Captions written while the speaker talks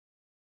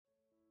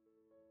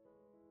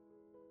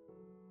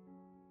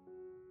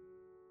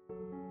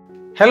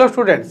Hello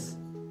students,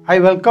 I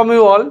welcome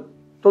you all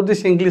to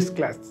this English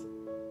class.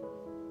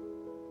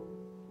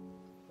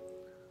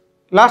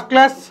 Last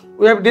class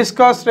we have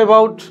discussed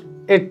about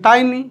a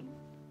tiny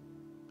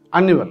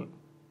animal.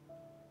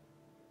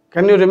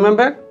 Can you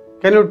remember?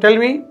 Can you tell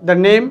me the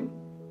name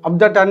of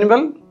that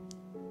animal?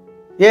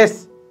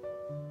 Yes.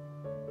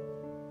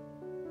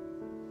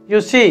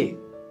 You see,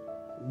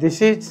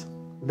 this is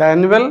the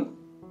animal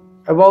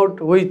about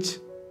which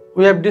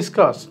we have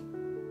discussed.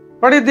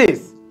 What is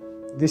this?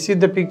 This is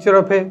the picture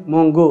of a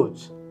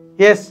mongoose.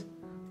 Yes,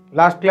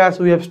 last class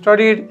we have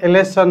studied a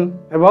lesson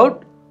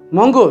about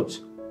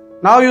mongoose.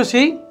 Now you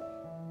see,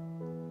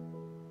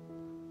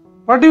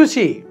 what do you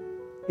see?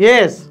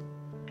 Yes,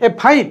 a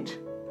fight.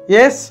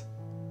 Yes,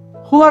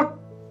 who are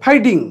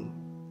fighting?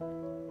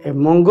 A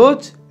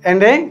mongoose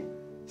and a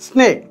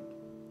snake.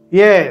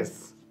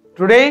 Yes,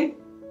 today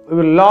we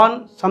will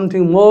learn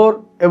something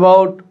more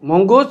about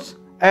mongoose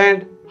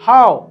and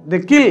how they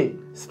kill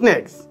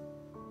snakes.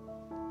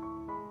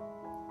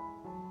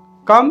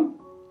 Come,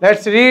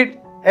 let's read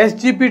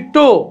SGP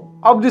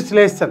 2 of this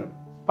lesson,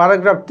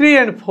 paragraph 3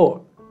 and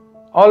 4.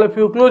 All of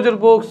you close your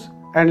books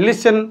and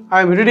listen.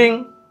 I am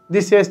reading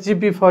this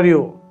SGP for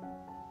you.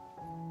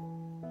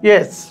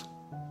 Yes,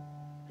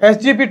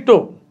 SGP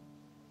 2.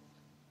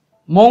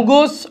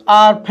 Mongoose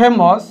are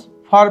famous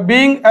for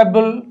being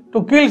able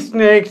to kill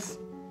snakes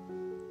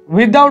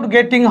without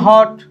getting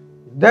hurt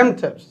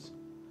themselves.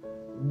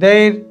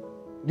 Their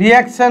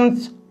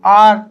reactions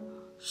are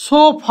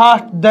so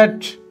fast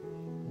that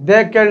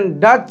they can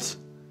dodge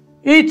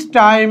each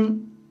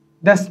time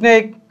the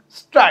snake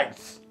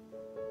strikes.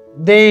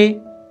 They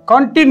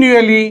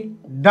continually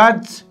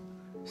dodge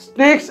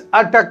snake's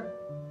attack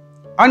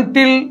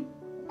until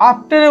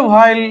after a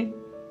while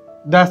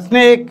the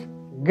snake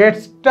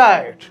gets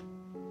tired.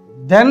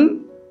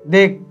 Then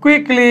they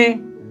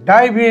quickly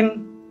dive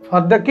in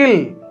for the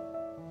kill.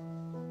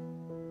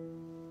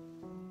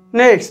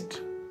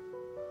 Next,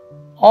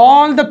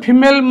 all the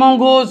female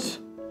mongoose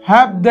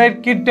have their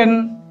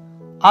kitten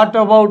at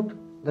about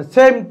the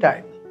same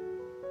time.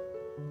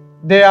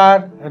 They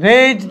are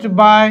raised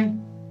by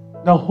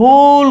the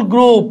whole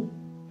group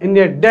in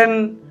a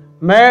den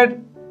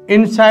made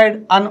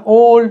inside an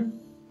old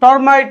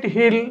termite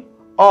hill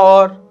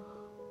or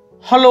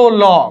hollow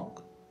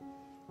log.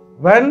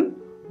 When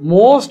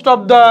most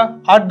of the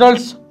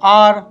adults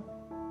are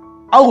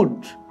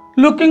out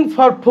looking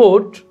for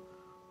food,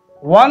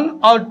 one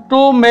or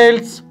two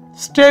males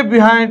stay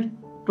behind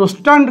to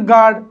stand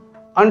guard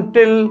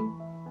until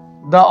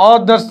the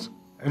others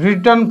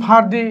return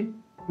for the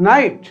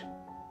night.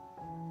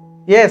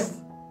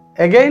 Yes,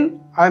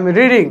 again I am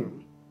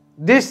reading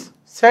this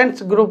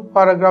sentence group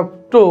paragraph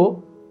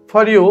 2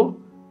 for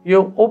you.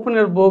 You open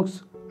your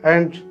books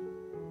and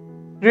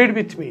read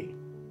with me.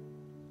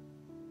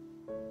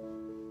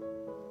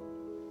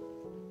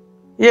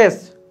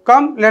 Yes,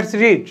 come let's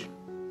read.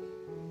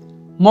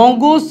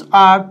 Mongoose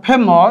are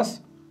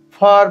famous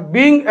for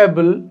being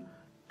able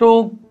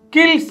to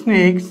kill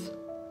snakes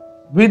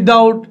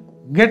without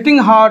getting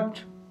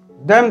hurt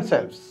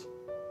themselves.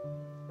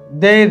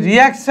 Their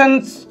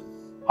reactions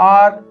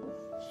are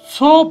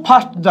so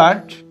fast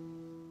that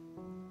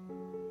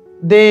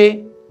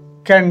they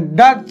can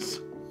dodge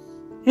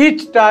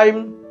each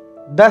time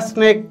the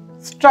snake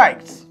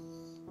strikes.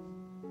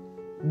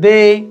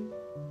 They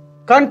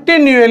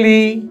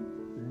continually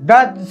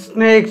dodge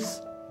snakes'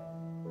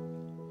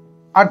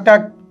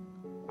 attack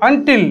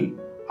until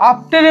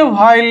after a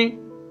while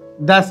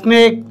the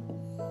snake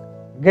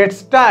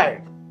gets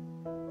tired.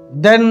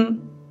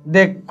 Then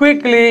they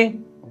quickly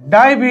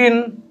dive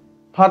in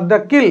for the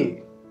kill.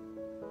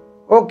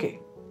 Okay,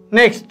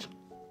 next.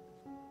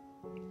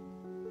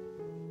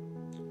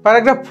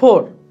 Paragraph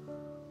 4.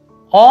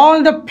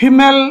 All the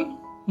female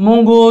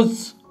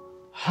mongoose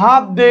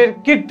have their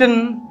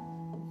kitten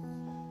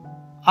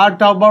at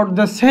about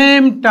the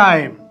same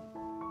time.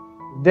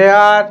 They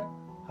are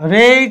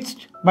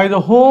raised by the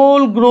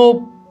whole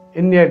group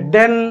in a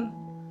den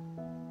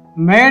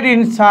made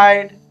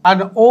inside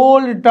an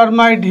old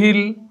termite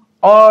hill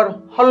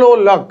or hollow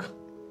log.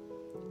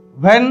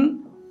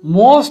 When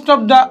most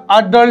of the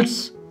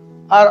adults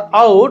are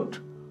out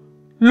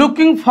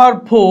looking for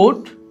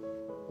food,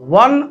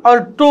 one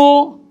or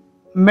two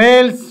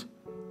males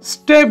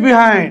stay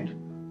behind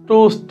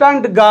to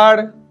stand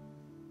guard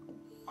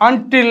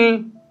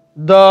until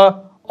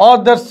the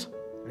others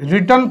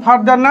return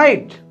for the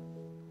night.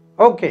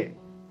 Okay,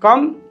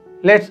 come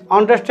let's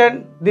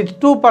understand these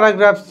two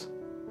paragraphs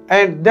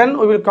and then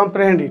we will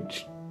comprehend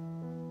it.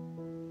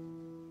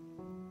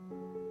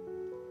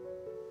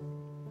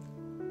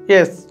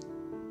 Yes,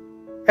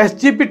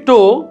 SGP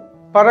 2,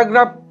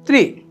 paragraph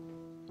 3.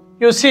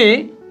 You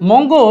see,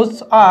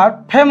 mongoose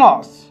are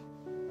famous.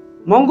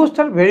 Mongoose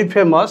are very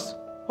famous.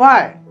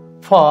 Why?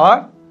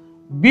 For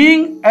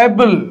being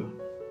able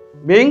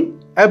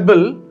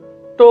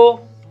to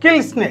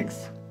kill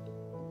snakes.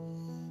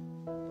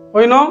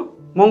 We know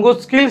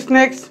mongoose kill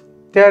snakes.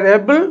 They are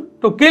able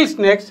to kill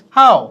snakes.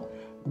 How?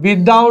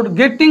 Without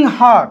getting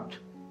hurt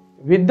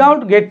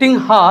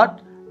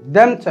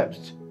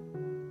themselves.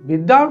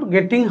 without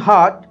getting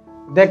hurt,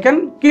 they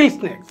can kill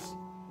snakes.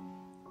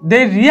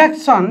 Their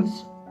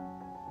reactions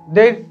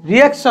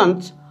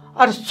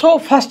are so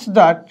fast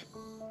that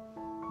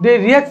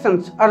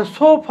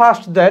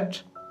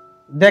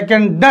they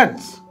can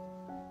dodge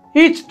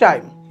each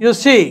time. You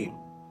see,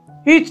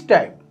 each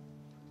time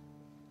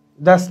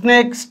the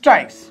snake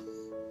strikes.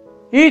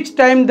 Each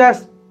time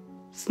the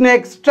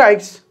snake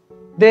strikes,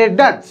 they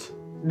dodge.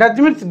 Dodge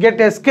means get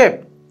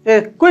escape,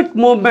 a quick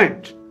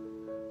movement.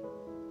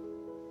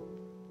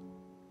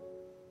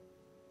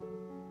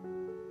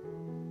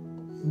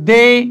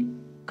 They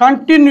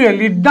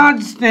continually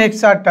dodge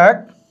snakes'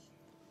 attack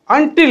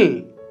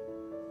until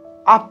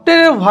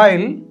after a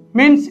while,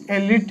 means a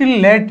little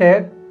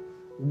later,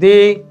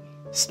 the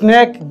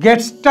snake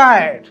gets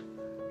tired.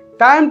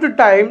 Time to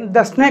time,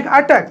 the snake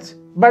attacks,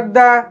 but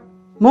the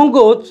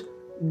mongoose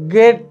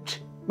gets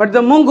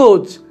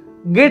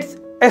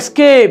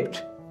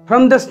escaped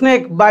from the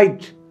snake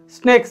bite,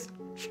 snake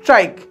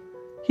strike.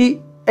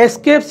 He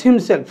escapes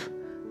himself.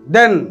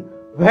 Then,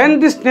 when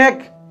the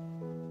snake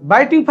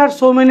biting for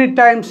so many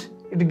times,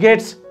 it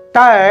gets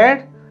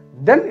tired,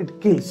 then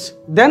it kills.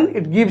 Then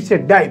it gives a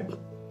dive.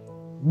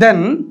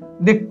 Then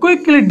they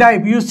quickly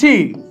dive. You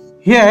see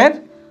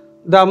here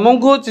the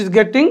mongoose is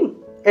getting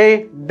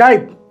a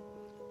dive.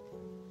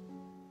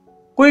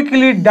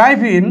 Quickly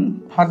dive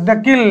in for the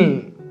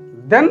kill.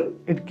 Then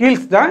it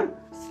kills the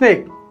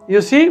snake.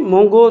 You see,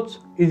 mongoose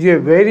is a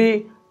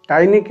very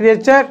tiny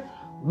creature,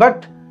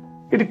 but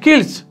it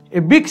kills a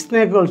big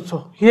snake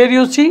also. Here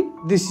you see,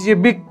 this is a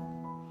big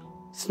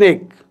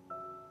snake.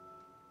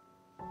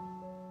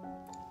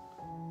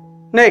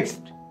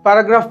 Next,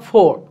 paragraph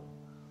 4.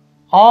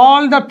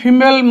 All the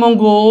female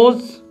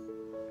mongoose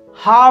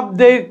have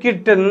their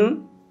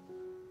kitten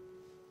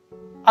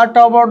at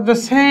about the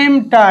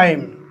same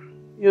time.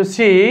 You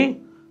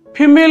see,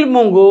 female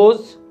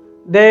mongoose,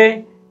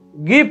 they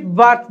give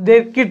birth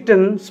their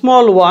kitten,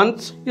 small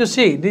ones. You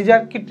see, these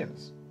are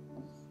kittens.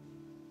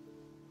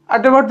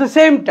 At about the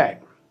same time.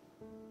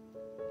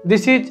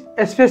 This is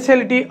a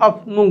specialty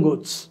of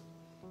mongoose.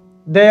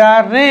 They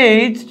are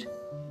raised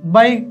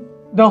by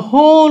the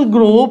whole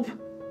group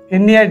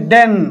in a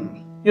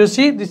den. You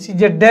see, this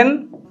is a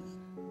den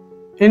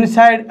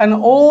inside an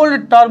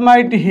old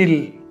termite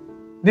hill.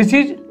 This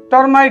is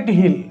termite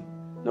hill.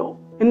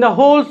 In the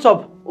holes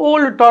of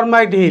old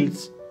termite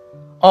hills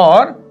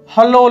or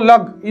hollow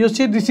log. You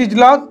see, this is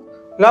log.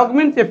 Log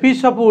means a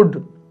piece of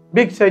wood,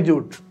 big size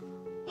wood.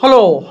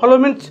 Hollow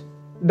means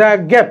the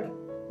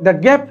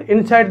gap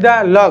inside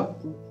the log.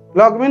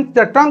 Log means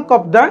the trunk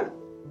of the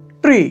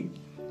tree.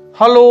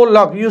 Hollow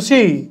log. You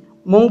see,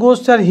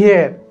 mongoose are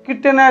here,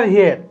 kitten are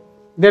here.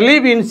 They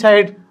live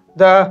inside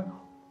the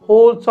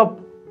holes of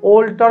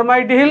old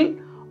termite hill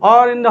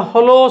or in the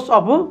hollows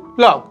of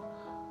a log.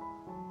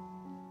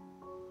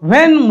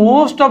 When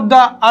most of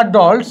the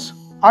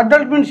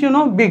adult means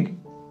big,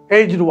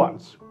 aged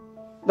ones.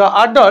 The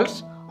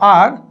adults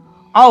are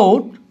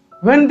out.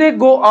 When they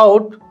go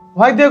out,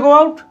 why they go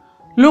out?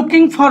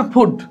 Looking for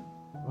food.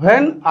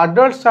 When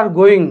adults are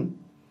going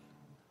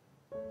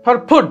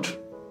for food,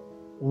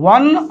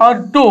 one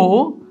or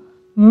two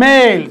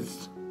male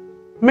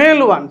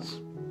ones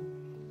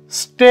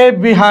stay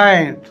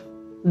behind.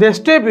 They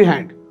stay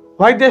behind.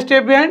 Why they stay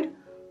behind?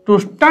 To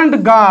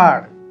stand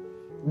guard.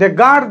 They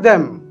guard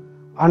them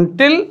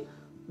until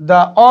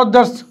the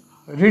others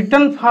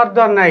return for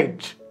the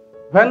night.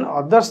 When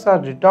others are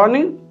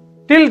returning,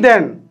 till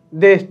then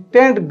they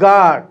stand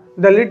guard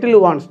the little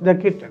ones, the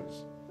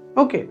kittens.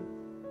 Okay,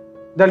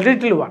 the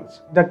little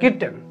ones, the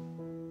kitten.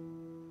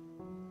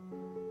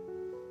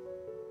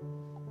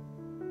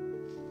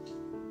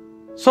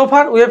 So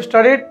far we have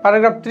studied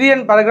paragraph 3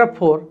 and paragraph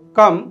 4.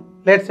 Come,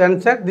 let's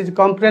answer these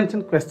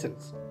comprehension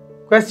questions.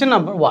 Question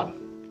number 1.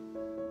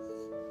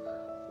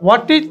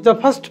 What is the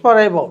first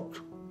para about?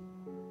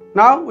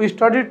 Now we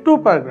studied 2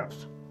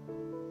 paragraphs.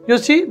 You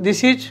see,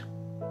 this is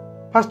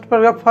first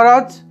paragraph for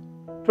us.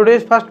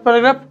 Today's first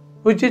paragraph,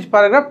 which is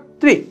paragraph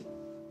 3.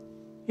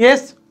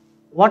 Yes,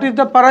 what is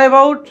the para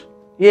about?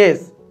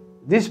 Yes,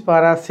 this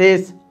para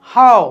says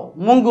how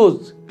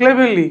mongoose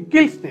cleverly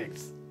kill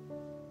snakes.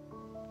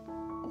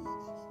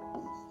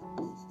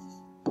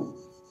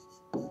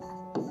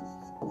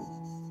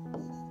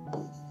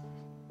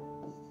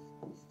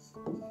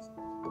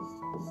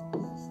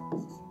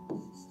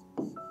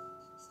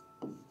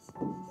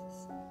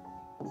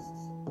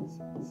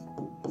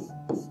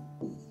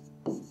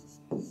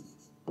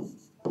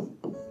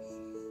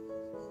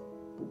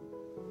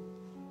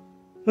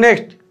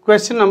 Next,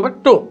 question number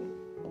 2.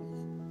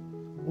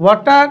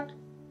 What are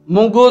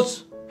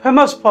mongoose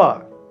famous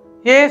for?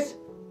 Yes,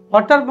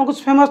 what are mongoose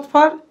famous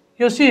for?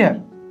 You see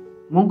here,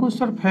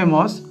 mongoose are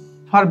famous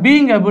for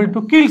being able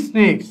to kill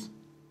snakes.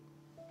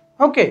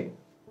 Okay.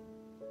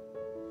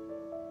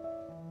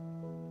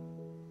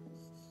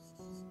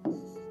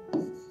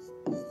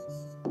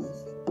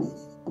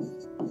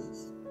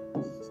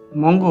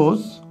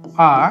 Mongoose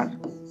are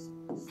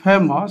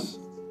famous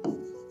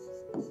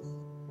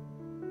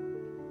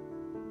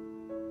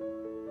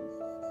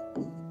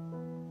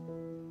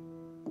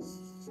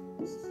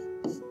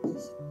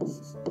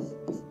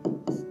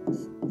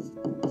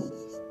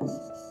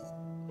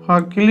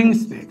for killing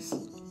snakes.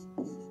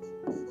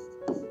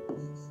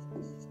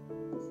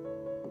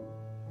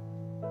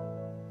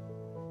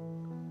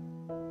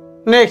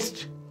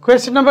 Next,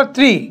 question number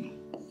 3.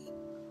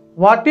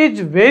 What is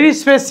very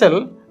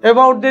special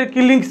about their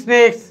killing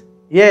snakes?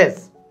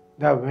 Yes,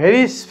 the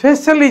very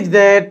special is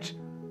that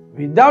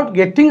without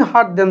getting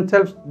hurt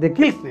themselves, they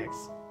kill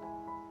snakes.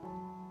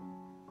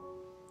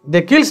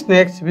 They kill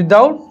snakes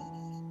without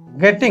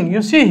getting,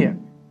 you see here,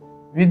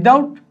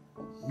 without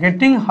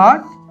getting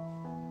hurt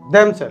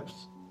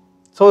themselves.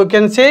 So you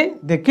can say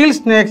they kill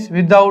snakes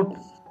without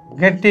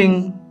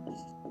getting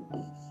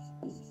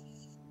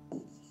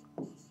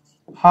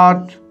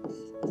hurt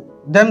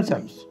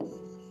themselves.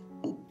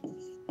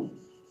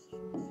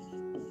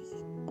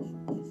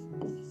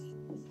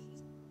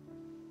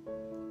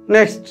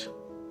 Next,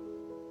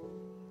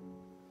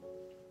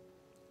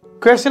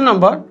 question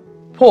number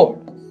 4.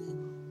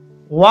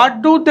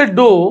 What do they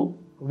do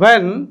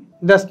when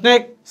the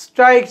snake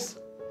strikes?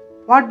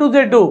 What do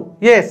they do?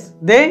 Yes,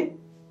 they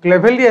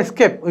cleverly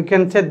escape. We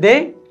can say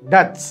they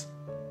dodge.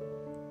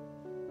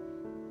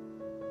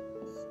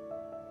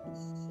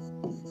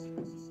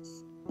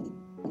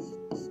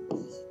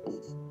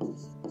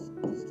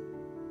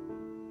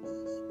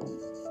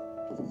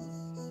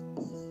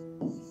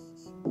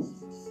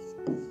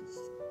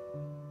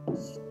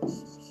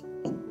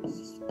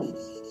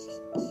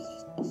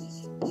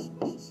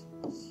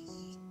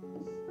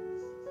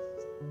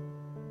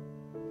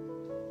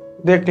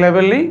 They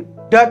cleverly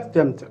dodge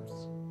themselves.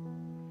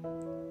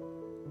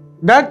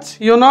 Dodge,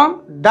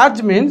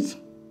 dodge means,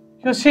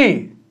 you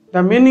see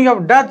the meaning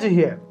of dodge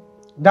here.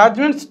 Dodge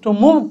means to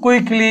move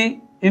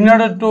quickly in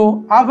order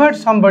to avoid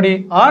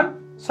somebody or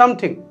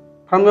something.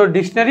 From your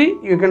dictionary,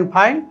 you can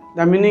find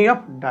the meaning of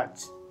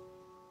dodge.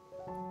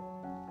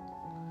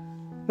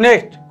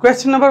 Next,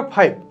 question number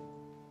 5.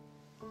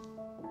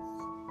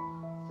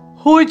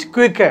 Who is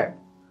quicker,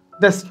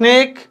 the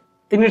snake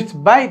in its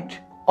bite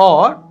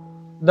or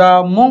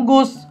the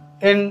mongoose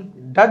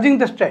in dodging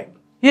the strike?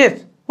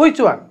 Yes, which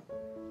one?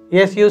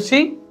 Yes, you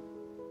see,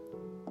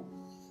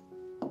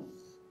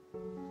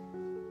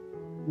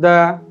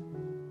 the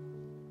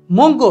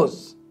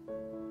mongoose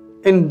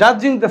in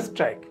dodging the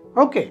strike.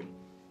 Okay.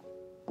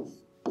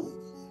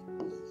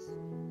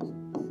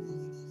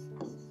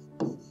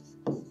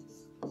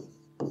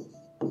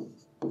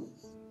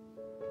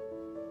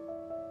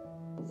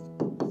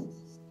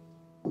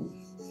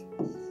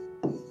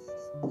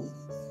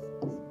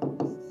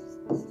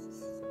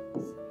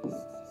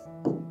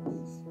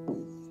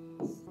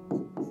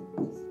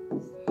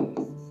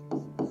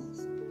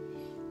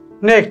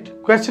 Next,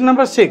 question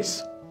number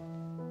 6.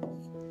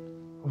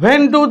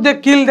 When do they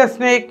kill the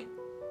snake?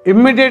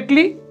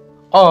 Immediately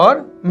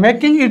or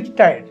making it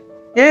tied?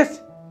 Yes,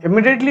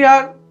 immediately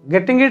or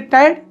getting it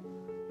tied?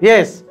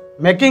 Yes,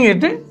 making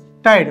it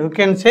tied. You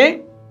can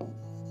say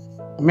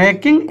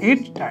making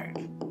it tied.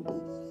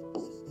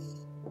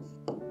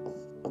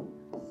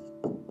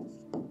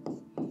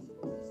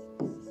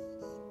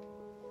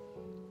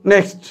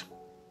 Next,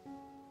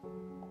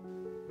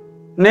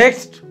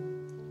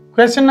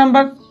 question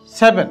number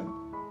 7.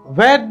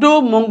 Where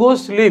do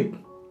mongoose live?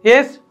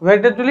 Yes, where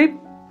do they live?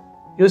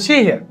 You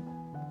see here,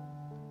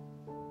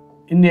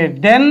 in a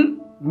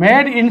den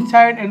made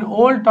inside an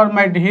old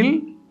termite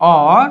hill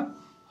or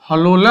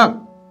hollow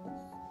log.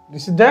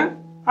 This is the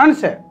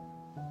answer.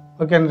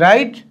 We can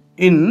write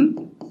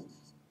in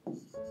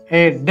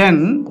a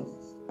den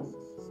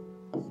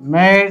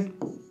made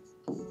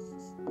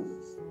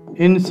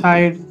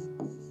inside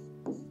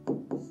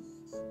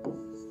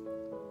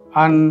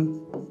an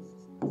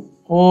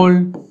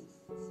old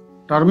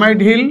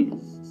termite hill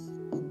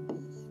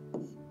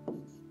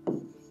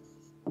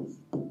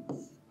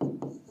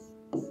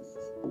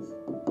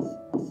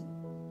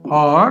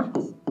or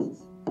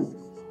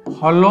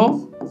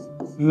hollow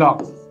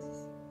log.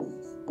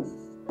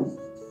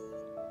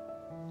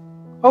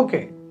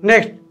 Okay,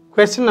 next,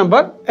 question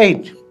number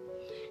 8.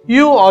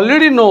 You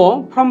already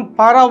know from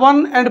para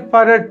 1 and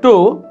para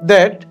 2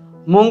 that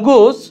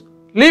mongoose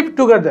live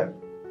together.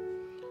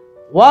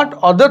 What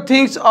other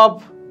things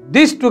of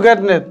this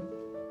togetherness?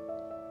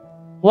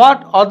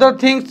 What other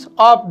things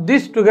of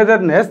this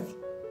togetherness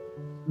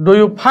do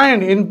you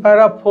find in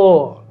para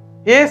 4?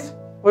 Yes,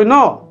 we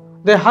know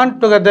they hunt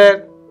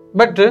together,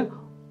 but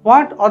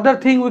what other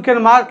thing we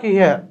can mark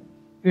here?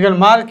 We can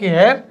mark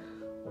here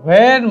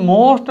when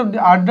most of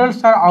the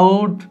adults are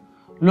out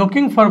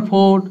looking for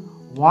food,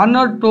 one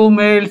or two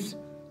males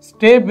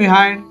stay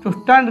behind to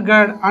stand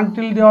guard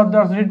until the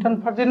others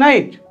return for the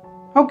night.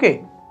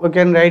 Okay, we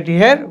can write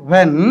here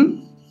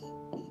when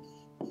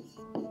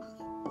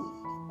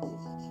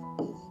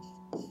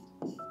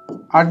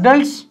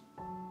adults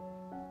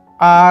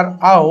are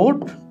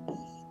out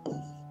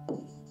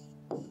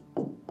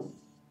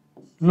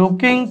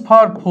looking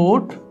for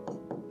food,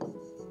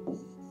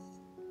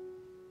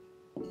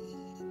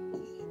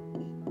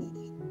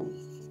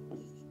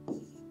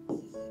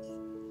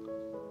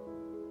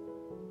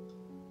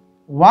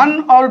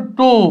 one or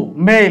two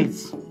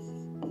males,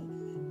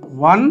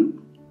 one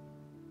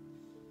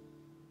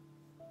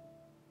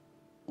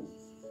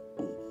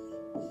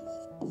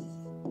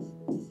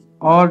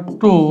or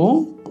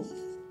two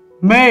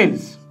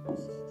males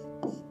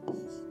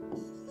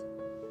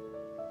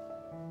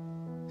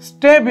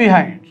stay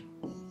behind.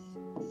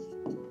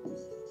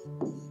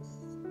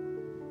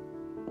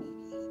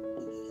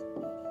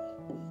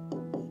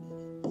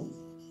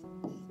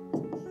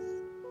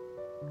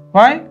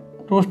 Why?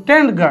 To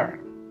stand guard.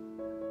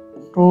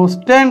 To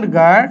stand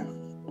guard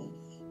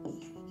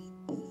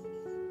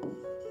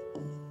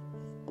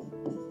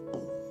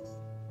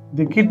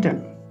the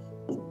kitten.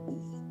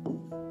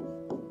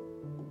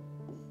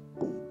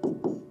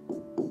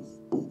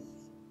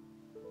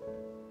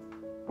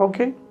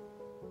 Okay.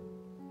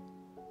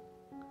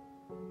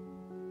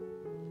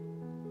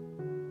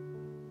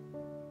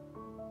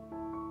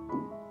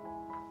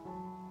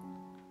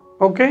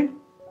 Okay.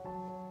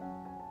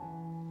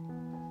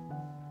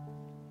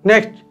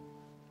 Next,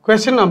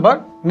 question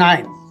number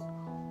 9.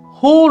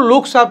 Who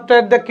looks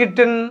after the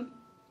kitten,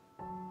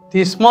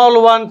 the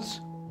small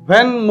ones,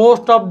 when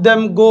most of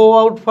them go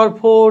out for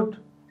food?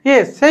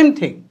 Yes, same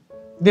thing.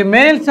 The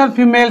males or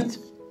females?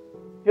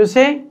 You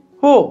say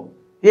who?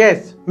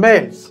 Yes,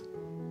 males.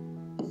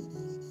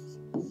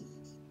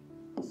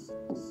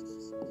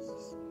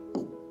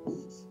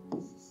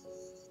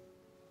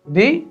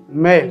 The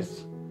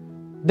males.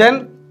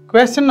 Then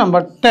question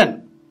number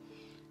 10.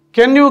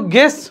 Can you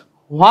guess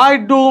why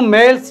do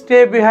males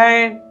stay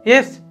behind?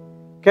 Yes.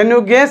 Can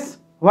you guess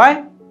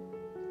why?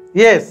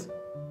 Yes.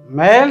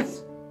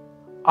 Males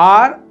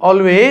are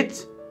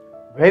always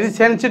very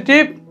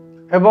sensitive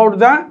about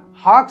the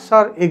hawks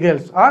or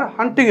eagles or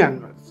hunting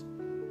animals.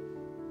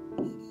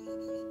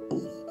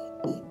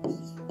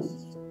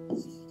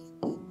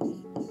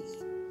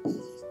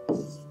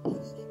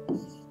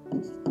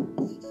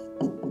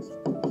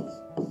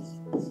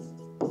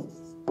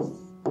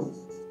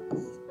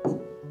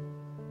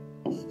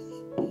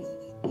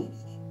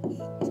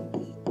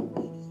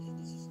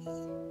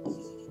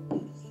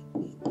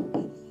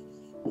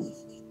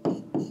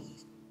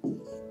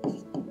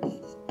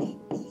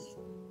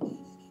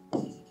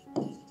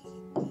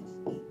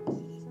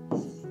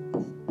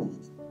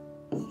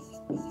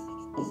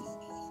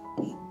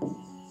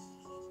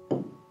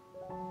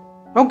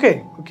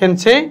 Okay, you can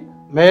say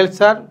males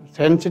are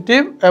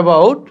sensitive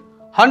about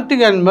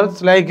hunting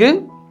animals like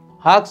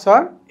hawks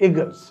or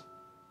eagles.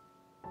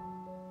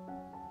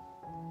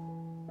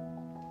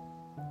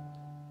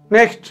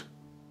 Next,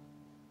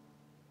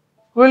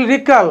 we will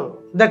recall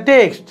the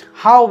text,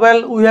 how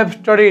well we have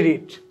studied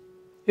it.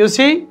 You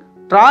see,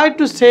 try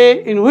to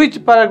say in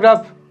which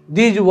paragraph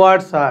these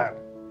words are.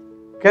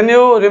 Can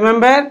you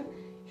remember?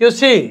 You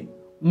see,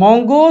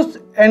 mongoose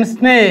and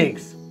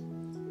snakes.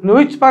 In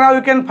which paragraph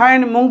you can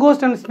find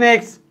mongoose and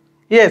snakes?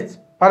 Yes,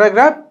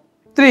 paragraph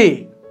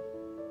 3.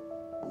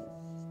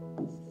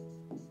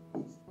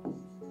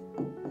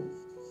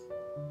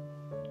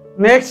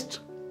 Next,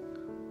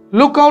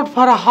 look out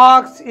for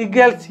hawks,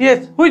 eagles.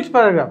 Yes, which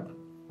paragraph?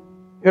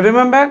 You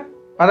remember?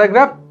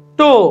 Paragraph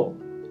 2.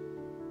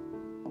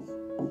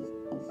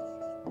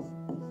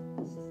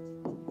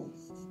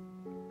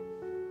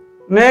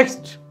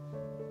 Next,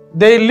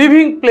 their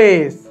living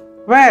place.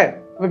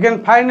 Where? We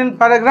can find in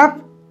paragraph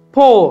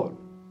 4.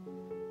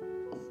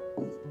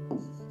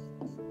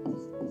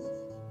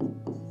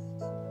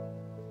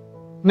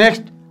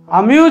 Next,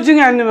 amusing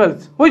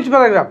animals. Which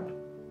paragraph?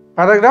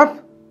 Paragraph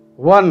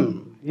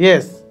 1.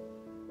 Yes.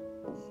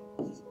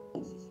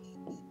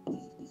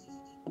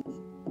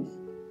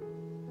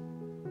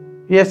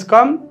 Yes,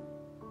 come.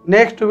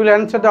 Next, we will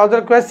answer the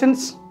other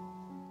questions.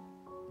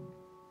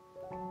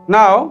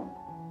 Now,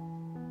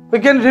 we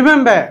can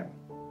remember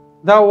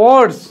the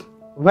words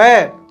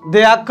where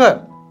they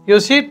occur. You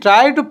see,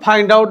 try to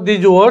find out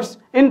these words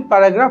in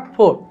paragraph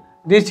 4.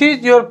 This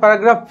is your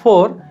paragraph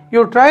 4.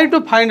 You try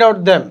to find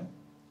out them.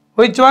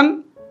 Which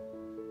one?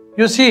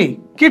 You see,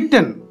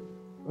 kitten.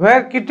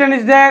 Where kitten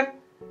is there?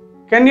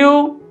 Can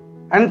you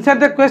answer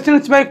the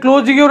questions by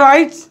closing your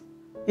eyes?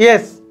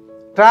 Yes.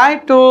 Try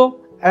to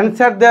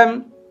answer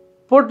them.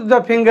 Put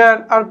the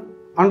finger or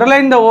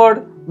underline the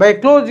word by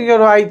closing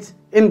your eyes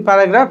in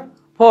paragraph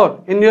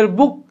 4. In your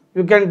book,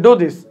 you can do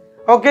this.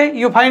 Okay,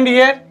 you find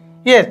here?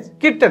 Yes,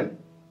 kitten.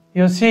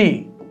 You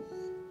see,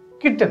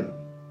 kitten.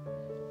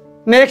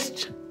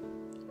 Next,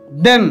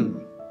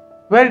 den.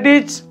 Where it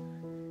is?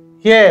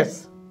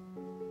 Yes,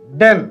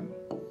 den.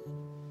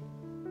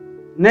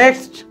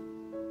 Next,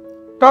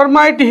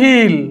 termite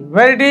hill.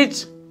 Where it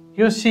is?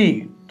 You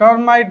see,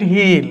 termite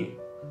hill.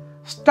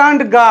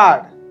 Stand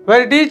guard.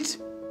 Where it is?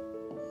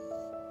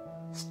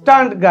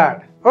 Stand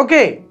guard.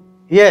 Okay?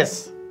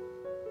 Yes.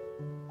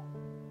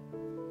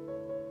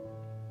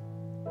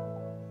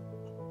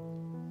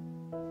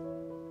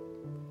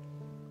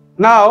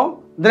 Now,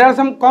 there are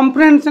some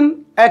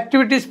comprehension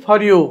activities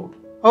for you.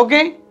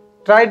 Okay?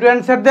 Try to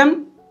answer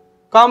them.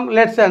 Come,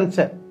 let's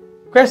answer.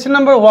 Question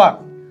number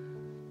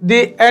 1.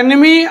 The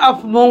enemy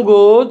of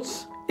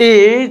mongoose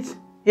is,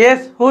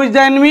 yes, who is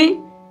the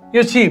enemy?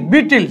 You see,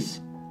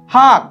 beetles,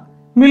 hawk,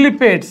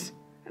 millipedes,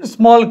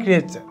 small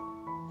creature.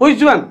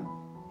 Which one?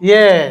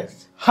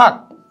 Yes,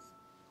 hawk.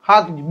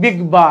 Hawk is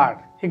big bird.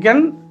 He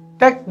can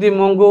take the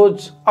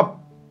mongoose up.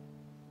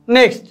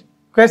 Next,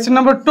 question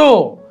number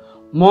 2.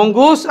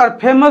 Mongoose are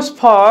famous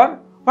for,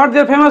 what they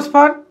are famous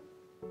for?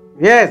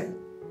 Yes,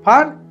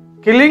 for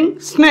killing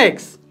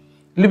snakes,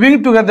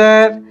 living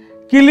together,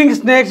 killing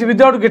snakes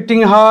without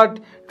getting hurt,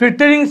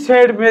 twittering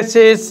sad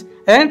messages,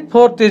 and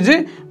fourth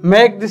is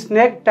make the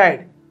snake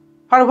tied.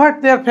 For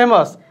what they are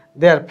famous?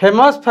 They are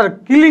famous for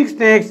killing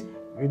snakes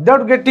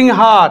without getting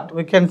hurt.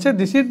 We can say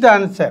this is the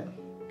answer.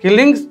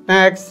 Killing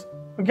snakes.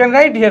 We can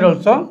write here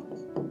also.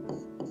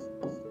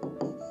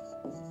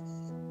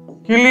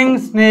 Killing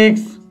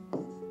snakes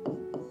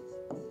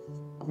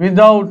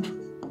without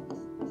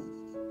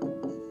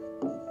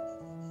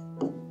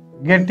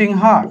getting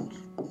hurt.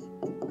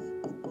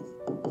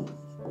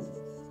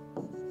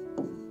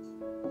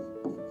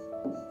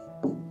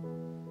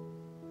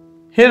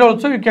 Here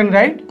also you can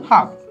write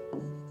half.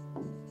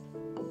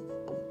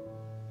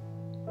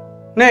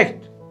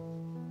 Next,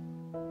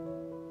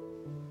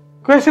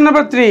 question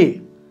number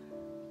 3.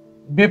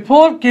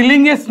 Before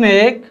killing a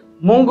snake,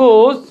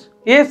 mongoose,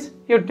 yes,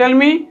 you tell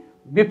me,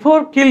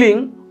 before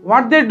killing,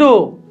 what they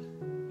do?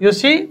 You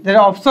see, there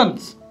are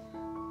options.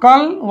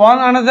 Call one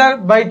another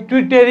by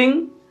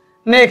twittering.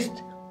 Next,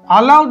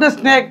 allow the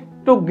snake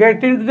to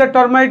get into the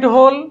termite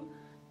hole.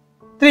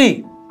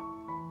 3.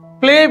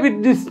 Play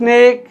with the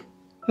snake.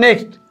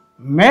 Next,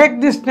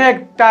 make the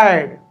snake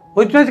tired.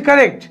 Which one is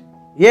correct?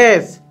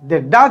 Yes,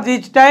 they does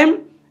each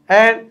time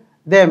and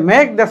they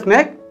make the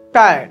snake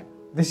tired.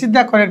 This is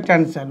the correct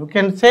answer. We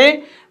can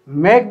say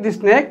make the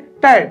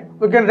snake tired.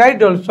 We can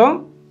write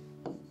also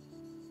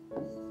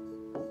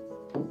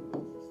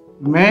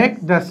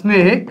make the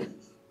snake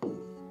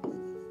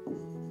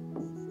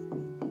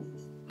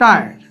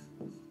tired.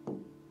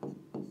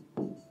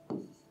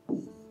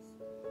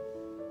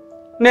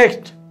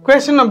 Next,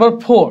 question number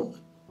 4.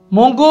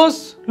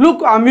 Mongoose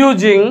look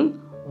amusing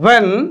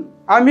when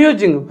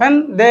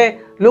they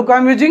look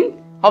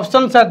amusing.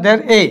 Options are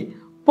there. A.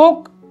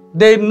 Poke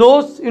their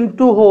nose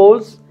into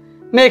holes.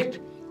 Next,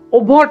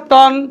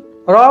 overturn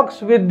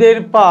rocks with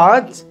their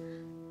paws.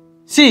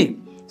 C.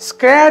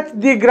 Scratch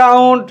the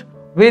ground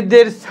with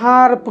their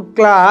sharp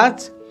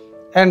claws.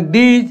 And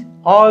D.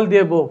 All the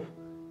above.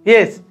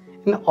 Yes,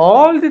 in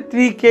all the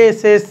 3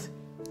 cases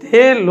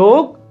they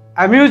look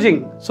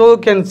amusing. So you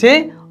can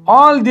say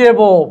all the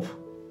above.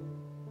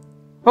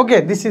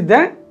 Okay, this is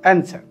the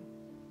answer.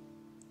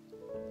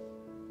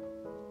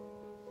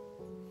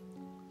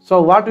 So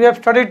what we have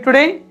studied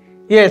today?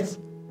 Yes,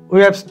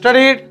 we have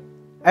studied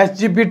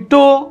SGP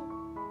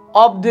 2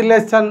 of the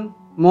lesson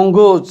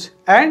Mongoose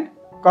and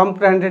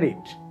comprehended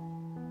it.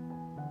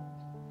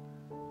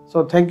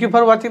 So thank you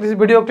for watching this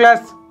video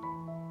class.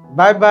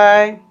 Bye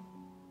bye.